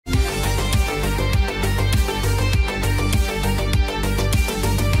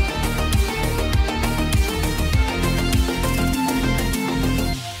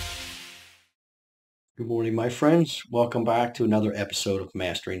morning, my friends. Welcome back to another episode of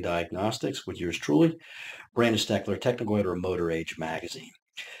Mastering Diagnostics with yours truly, Brandon Steckler, Technical Editor of Motor Age Magazine.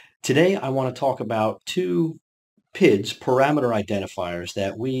 Today, I want to talk about two PIDs, parameter identifiers,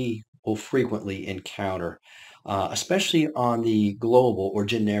 that we will frequently encounter, especially on the global or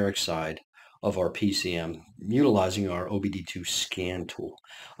generic side of our PCM, utilizing our OBD2 scan tool,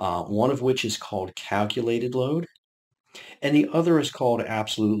 one of which is called calculated load, and the other is called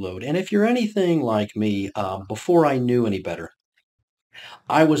absolute load. And if you're anything like me, before I knew any better,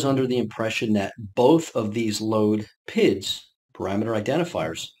 I was under the impression that both of these load PIDs, parameter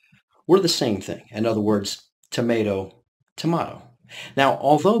identifiers, were the same thing. In other words, tomato, tomato. Now,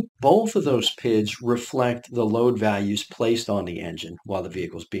 although both of those PIDs reflect the load values placed on the engine while the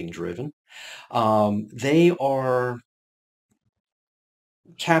vehicle is being driven, they are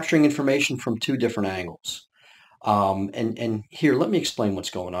capturing information from two different angles. And here, let me explain what's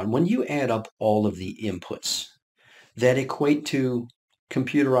going on. When you add up all of the inputs that equate to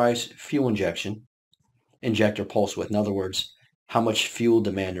computerized fuel injector pulse width, in other words, how much fuel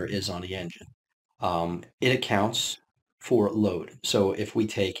demand there is on the engine, it accounts for load. So if we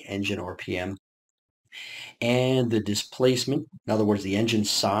take engine RPM and the displacement, in other words, the engine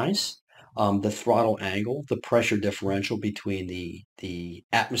size, the throttle angle, the pressure differential between the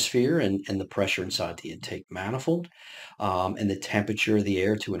atmosphere and the pressure inside the intake manifold, and the temperature of the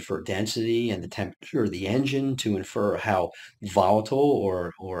air to infer density, and the temperature of the engine to infer how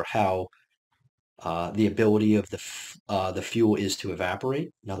volatile or how the ability of the fuel is to evaporate.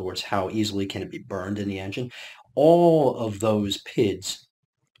 In other words, how easily can it be burned in the engine. All of those PIDs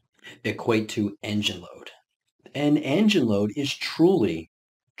equate to engine load. And engine load is truly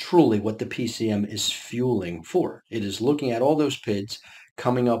what the PCM is fueling for. It is looking at all those PIDs,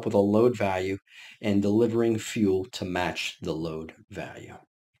 coming up with a load value, and delivering fuel to match the load value.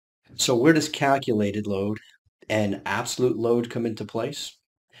 So where does calculated load and absolute load come into place?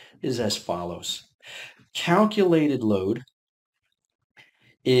 Is as follows. Calculated load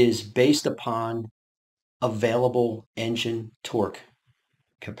is based upon available engine torque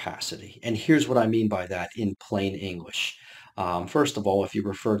capacity. And here's what I mean by that in plain English. First of all, if you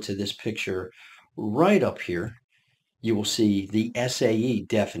refer to this picture right up here, you will see the SAE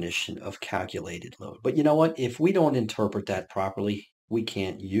definition of calculated load. But you know what? If we don't interpret that properly, we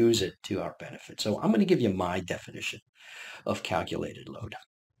can't use it to our benefit. So I'm going to give you my definition of calculated load.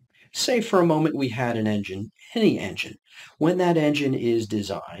 Say for a moment we had an engine, any engine. When that engine is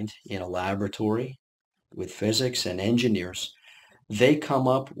designed in a laboratory with physics and engineers, they come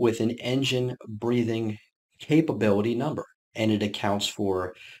up with an engine breathing capability number, and it accounts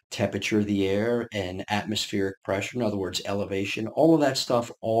for temperature of the air and atmospheric pressure, in other words, elevation. All of that stuff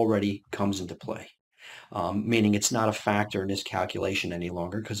already comes into play, meaning it's not a factor in this calculation any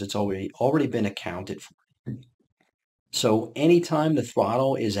longer because it's already been accounted for. So anytime the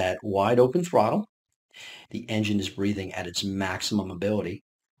throttle is at wide open throttle, the engine is breathing at its maximum ability.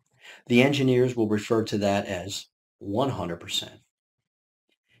 The engineers will refer to that as 100%.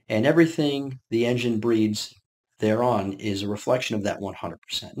 And everything the engine breathes thereon is a reflection of that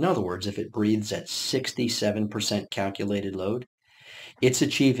 100%. In other words, if it breathes at 67% calculated load, it's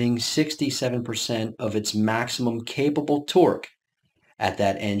achieving 67% of its maximum capable torque at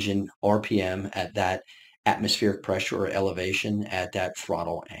that engine RPM, at that atmospheric pressure or elevation, at that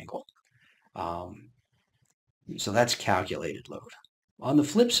throttle angle. So that's calculated load. On the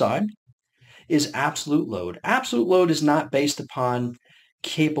flip side is absolute load. Absolute load is not based upon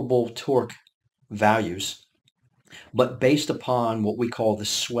capable torque values, but based upon what we call the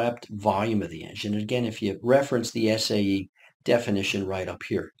swept volume of the engine. And again, if you reference the SAE definition right up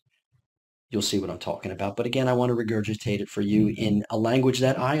here, you'll see what I'm talking about. But again, I want to regurgitate it for you in a language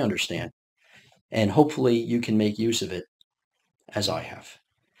that I understand. And hopefully you can make use of it as I have.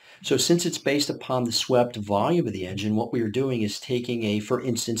 So since it's based upon the swept volume of the engine, what we are doing is taking for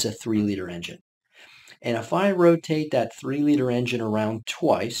instance, a 3-liter engine. And if I rotate that 3-liter engine around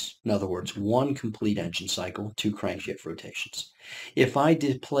twice, in other words, one complete engine cycle, 2 crankshaft rotations, if I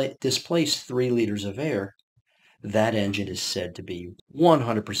displace 3 liters of air, that engine is said to be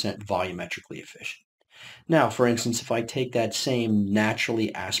 100% volumetrically efficient. Now, for instance, if I take that same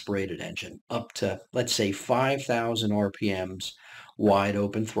naturally aspirated engine up to, let's say, 5,000 RPMs, wide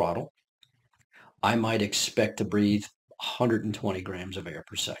open throttle, I might expect to breathe 120 grams of air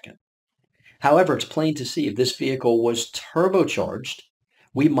per second. However, it's plain to see if this vehicle was turbocharged,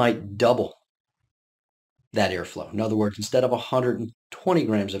 we might double that airflow. In other words, instead of 120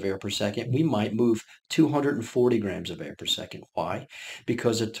 grams of air per second, we might move 240 grams of air per second. Why?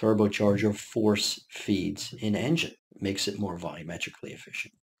 Because a turbocharger force feeds an engine, makes it more volumetrically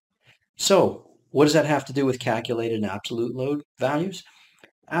efficient. So What does that have to do with calculated and absolute load values?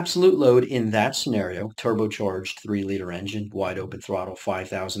 Absolute load in that scenario, turbocharged 3-liter engine, wide open throttle,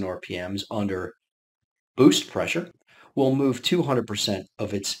 5,000 RPMs under boost pressure, will move 200%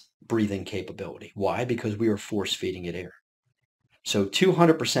 of its breathing capability. Why? Because we are force feeding it air. So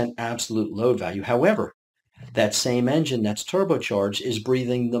 200% absolute load value. However, that same engine that's turbocharged is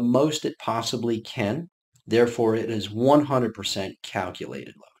breathing the most it possibly can. Therefore, it is 100%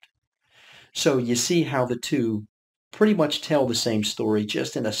 calculated load. So you see how the two pretty much tell the same story,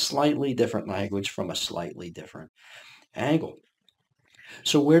 just in a slightly different language from a slightly different angle.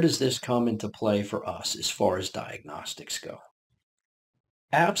 So where does this come into play for us as far as diagnostics go?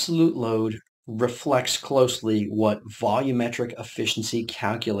 Absolute load reflects closely what volumetric efficiency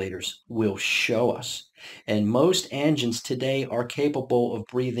calculators will show us. And most engines today are capable of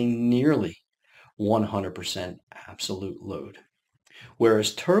breathing nearly 100% absolute load.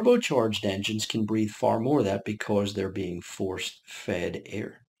 Whereas turbocharged engines can breathe far more of that because they're being force-fed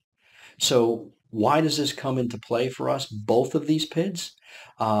air. So why does this come into play for us, both of these PIDs?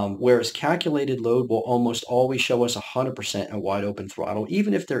 Whereas calculated load will almost always show us 100% at wide open throttle,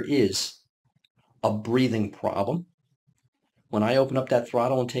 even if there is a breathing problem. When I open up that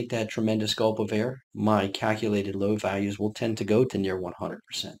throttle and take that tremendous gulp of air, my calculated load values will tend to go to near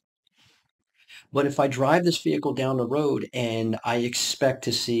 100%. But if I drive this vehicle down the road and I expect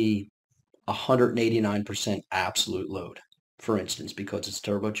to see 189% absolute load, for instance, because it's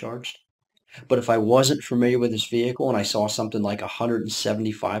turbocharged, but if I wasn't familiar with this vehicle and I saw something like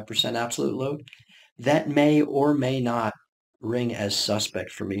 175% absolute load, that may or may not ring as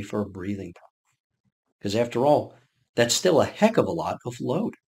suspect for me for a breathing problem. Because after all, that's still a heck of a lot of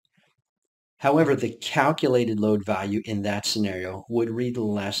load. However, the calculated load value in that scenario would read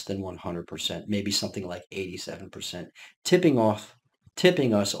less than 100%, maybe something like 87%, tipping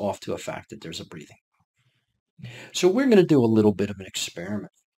us off to a fact that there's a breathing. So we're going to do a little bit of an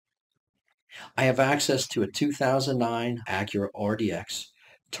experiment. I have access to a 2009 Acura RDX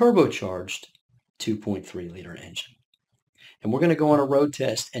turbocharged 2.3-liter engine. And we're going to go on a road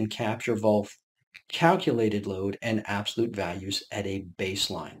test and capture both calculated load and absolute values at a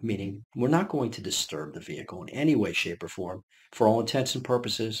baseline, meaning we're not going to disturb the vehicle in any way, shape, or form. For all intents and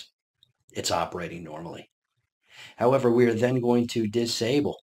purposes, it's operating normally. However, we are then going to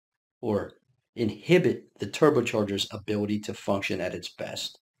disable or inhibit the turbocharger's ability to function at its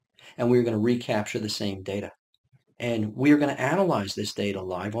best. And we're going to recapture the same data. And we are going to analyze this data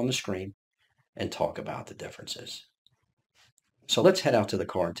live on the screen and talk about the differences. So let's head out to the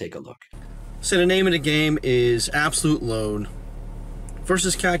car and take a look. So the name of the game is absolute load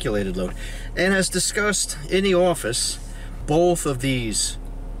versus calculated load. And as discussed in the office, both of these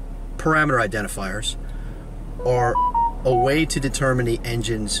parameter identifiers are a way to determine the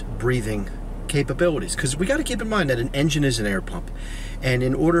engine's breathing capabilities. Because we got to keep in mind that an engine is an air pump. And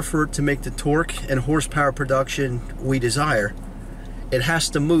in order for it to make the torque and horsepower production we desire, it has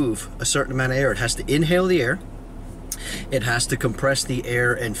to move a certain amount of air. It has to inhale the air. It has to compress the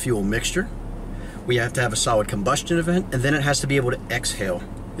air and fuel mixture. We have to have a solid combustion event, and then it has to be able to exhale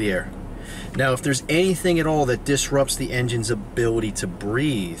the air. Now, if there's anything at all that disrupts the engine's ability to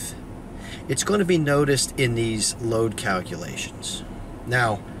breathe, it's going to be noticed in these load calculations.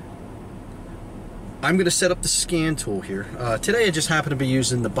 Now, I'm going to set up the scan tool here. Today I just happen to be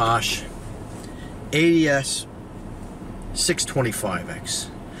using the Bosch ADS 625X.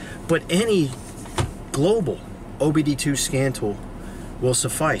 But any global OBD2 scan tool will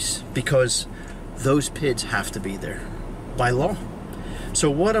suffice because those PIDs have to be there by law. So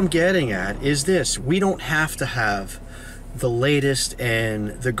what I'm getting at is this: we don't have to have the latest and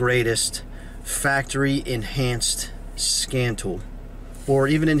the greatest factory enhanced scan tool or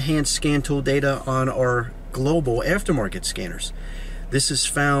even enhanced scan tool data on our global aftermarket scanners. This is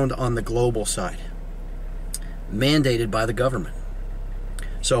found on the global side, mandated by the government.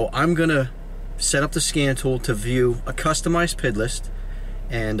 So I'm gonna set up the scan tool to view a customized PID list,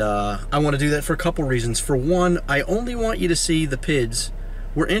 and I want to do that for a couple reasons. For one, I only want you to see the PIDs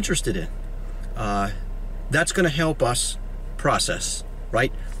we're interested in. That's going to help us process,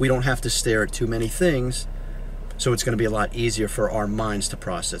 right? We don't have to stare at too many things, so it's going to be a lot easier for our minds to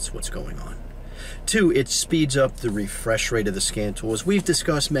process what's going on. Two, it speeds up the refresh rate of the scan tool, as we've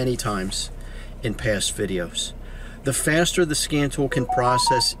discussed many times in past videos. The faster the scan tool can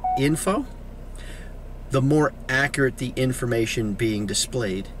process info, the more accurate the information being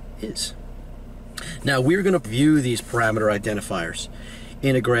displayed is. Now, we're going to view these parameter identifiers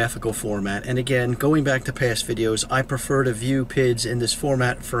in a graphical format. And again, going back to past videos, I prefer to view PIDs in this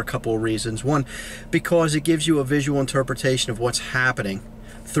format for a couple of reasons. One, because it gives you a visual interpretation of what's happening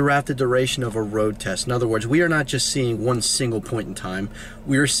throughout the duration of a road test. In other words, we are not just seeing one single point in time.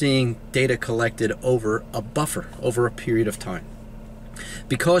 We are seeing data collected over a buffer, over a period of time.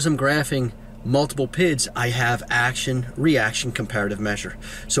 Because I'm graphing multiple PIDs, I have action-reaction comparative measure.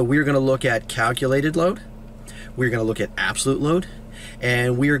 So we're going to look at calculated load, we're going to look at absolute load,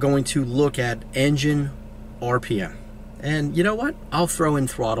 and we are going to look at engine RPM. And you know what? I'll throw in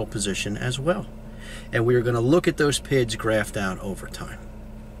throttle position as well. And we are going to look at those PIDs graphed out over time.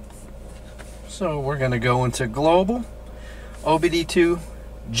 So we're going to go into global, OBD2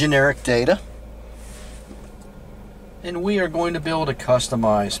 generic data. And we are going to build a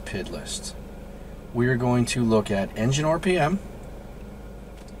customized PID list. We are going to look at engine RPM.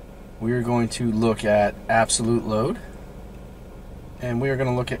 We are going to look at absolute load. And we are going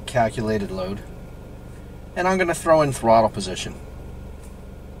to look at calculated load. And I'm going to throw in throttle position.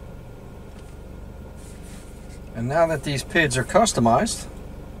 And now that these PIDs are customized,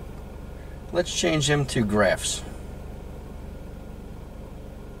 let's change them to graphs.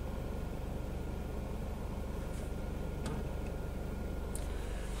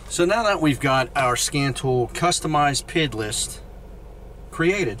 So now that we've got our Scantool customized PID list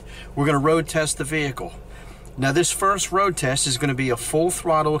created, we're going to road test the vehicle. Now this first road test is going to be a full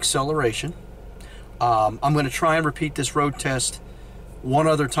throttle acceleration. I'm going to try and repeat this road test one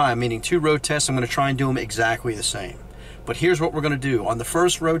other time, meaning 2 road tests. I'm going to try and do them exactly the same. But here's what we're going to do. On the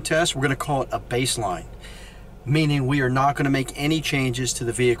first road test, we're going to call it a baseline, meaning we are not going to make any changes to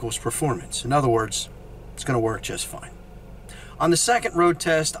the vehicle's performance. In other words, it's going to work just fine. On the second road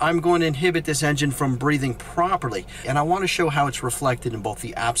test, I'm going to inhibit this engine from breathing properly, and I want to show how it's reflected in both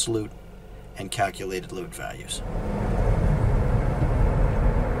the absolute and calculated load values.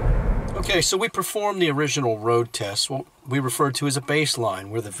 Okay, so we performed the original road test, what we referred to as a baseline,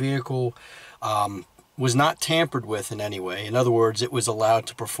 where the vehicle was not tampered with in any way. In other words, it was allowed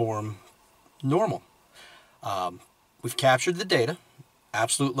to perform normal. We've captured the data,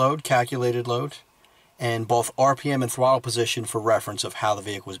 absolute load, calculated load, and both RPM and throttle position for reference of how the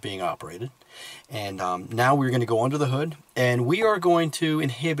vehicle was being operated. And now we're going to go under the hood, and we are going to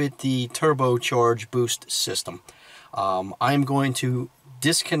inhibit the turbocharged boost system. I'm going to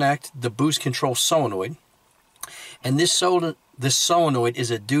disconnect the boost control solenoid, and this solenoid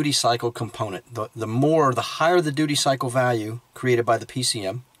is a duty cycle component. The higher the duty cycle value created by the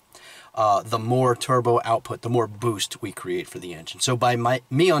PCM, the more turbo output, the more boost we create for the engine. So by me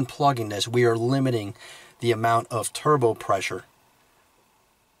unplugging this, we are limiting the amount of turbo pressure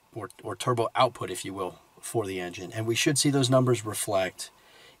or turbo output, if you will, for the engine. And we should see those numbers reflect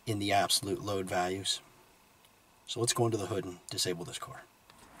in the absolute load values. So let's go into the hood and disable this car.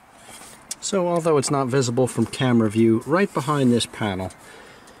 So although it's not visible from camera view, right behind this panel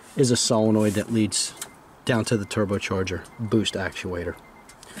is a solenoid that leads down to the turbocharger boost actuator.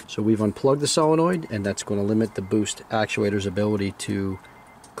 So we've unplugged the solenoid, and that's going to limit the boost actuator's ability to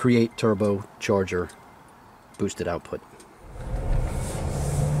create turbocharger boosted output.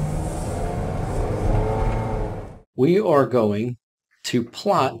 We are going to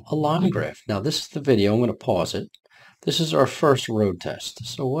plot a line graph. Now this is the video. I'm going to pause it. This is our first road test.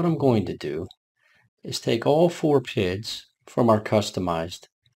 So what I'm going to do is take all 4 PIDs from our customized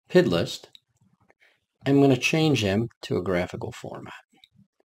PID list. I'm going to change them to a graphical format.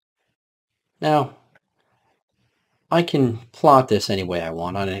 Now, I can plot this any way I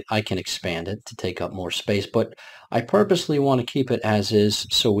want. I can expand it to take up more space, but I purposely want to keep it as is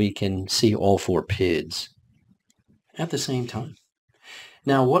so we can see all 4 PIDs at the same time.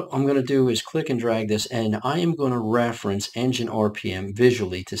 Now what I'm going to do is click and drag this, and I am going to reference engine RPM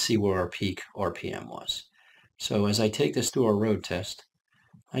visually to see where our peak RPM was. So as I take this through our road test,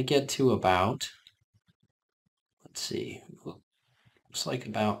 I get to about, let's see, looks like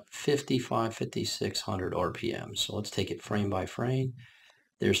about 5,600 RPM. So let's take it frame by frame.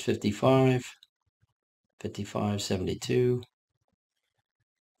 There's 55, 72,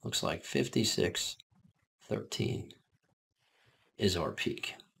 looks like 5613 is our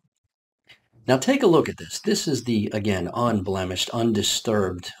peak. Now take a look at this. This is the, again, unblemished,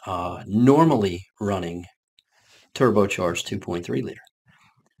 undisturbed, normally running turbocharged 2.3 liter.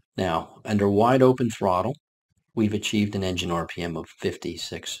 Now, under wide open throttle, we've achieved an engine RPM of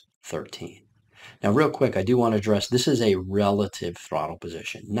 5613. Now, real quick, I do want to address, this is a relative throttle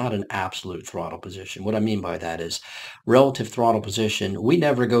position, not an absolute throttle position. What I mean by that is relative throttle position, we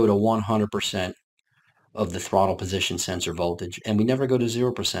never go to 100% of the throttle position sensor voltage, and we never go to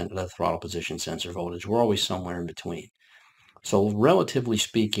 0% of the throttle position sensor voltage. We're always somewhere in between. So relatively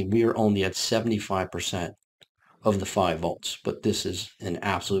speaking, we are only at 75% of the 5 volts, but this is an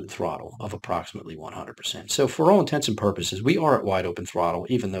absolute throttle of approximately 100%. So for all intents and purposes, we are at wide open throttle,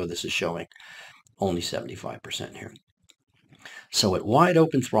 even though this is showing only 75% here. So at wide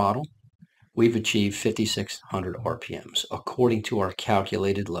open throttle, we've achieved 5,600 RPMs. According to our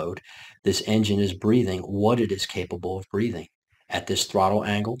calculated load, this engine is breathing what it is capable of breathing at this throttle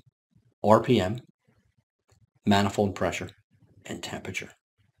angle, RPM, manifold pressure, and temperature.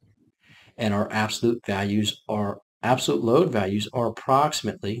 And our absolute load values are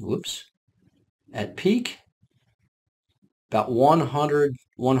approximately, at peak, about 100,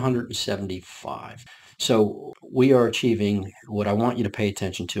 175. So we are achieving what I want you to pay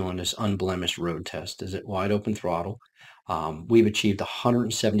attention to on this unblemished road test is at wide open throttle. We've achieved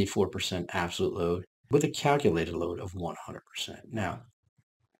 174% absolute load with a calculated load of 100%. Now,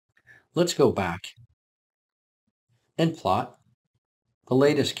 let's go back and plot the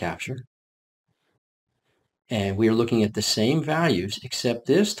latest capture. And we are looking at the same values, except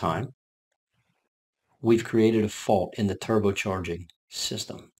this time we've created a fault in the turbocharging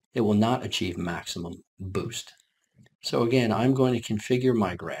system. It will not achieve maximum boost. So again, I'm going to configure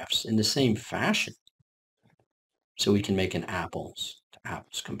my graphs in the same fashion so we can make an apples to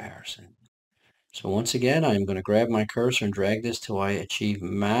apples comparison. So once again, I'm going to grab my cursor and drag this till I achieve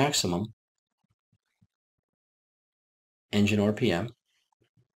maximum engine RPM,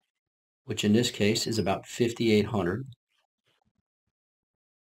 which in this case is about 5,800.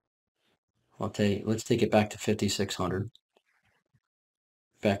 Let's take it back to 5,600.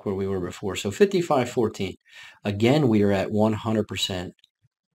 Back where we were before. So 5514. Again, we are at 100%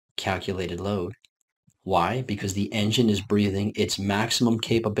 calculated load. Why? Because the engine is breathing its maximum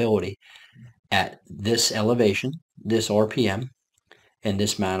capability at this elevation, this RPM, and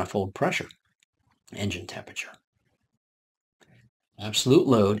this manifold pressure, engine temperature. Absolute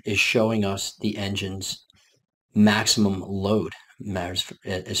load is showing us the engine's maximum load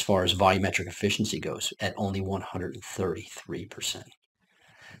as far as volumetric efficiency goes at only 133%.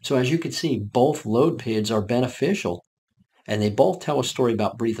 So as you can see, both load PIDs are beneficial, and they both tell a story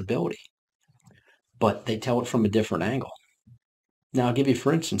about breathability, but they tell it from a different angle. Now, I'll give you,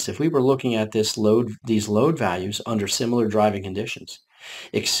 for instance, if we were looking at these load values under similar driving conditions,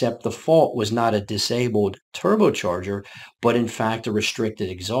 except the fault was not a disabled turbocharger, but in fact a restricted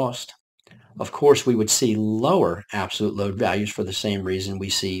exhaust, of course, we would see lower absolute load values for the same reason we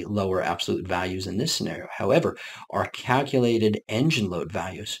see lower absolute values in this scenario. However, our calculated engine load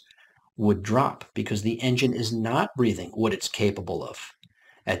values would drop because the engine is not breathing what it's capable of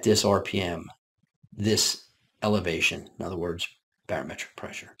at this RPM, this elevation, in other words, barometric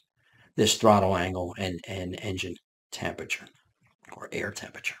pressure, this throttle angle, and engine temperature or air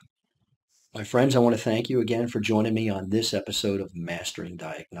temperature. My friends, I want to thank you again for joining me on this episode of Mastering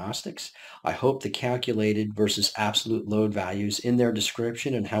Diagnostics. I hope the calculated versus absolute load values in their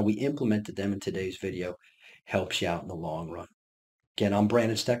description and how we implemented them in today's video helps you out in the long run. Again, I'm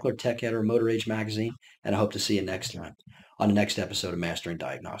Brandon Steckler, tech editor of Motor Age Magazine, and I hope to see you next time on the next episode of Mastering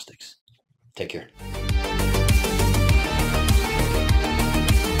Diagnostics. Take care.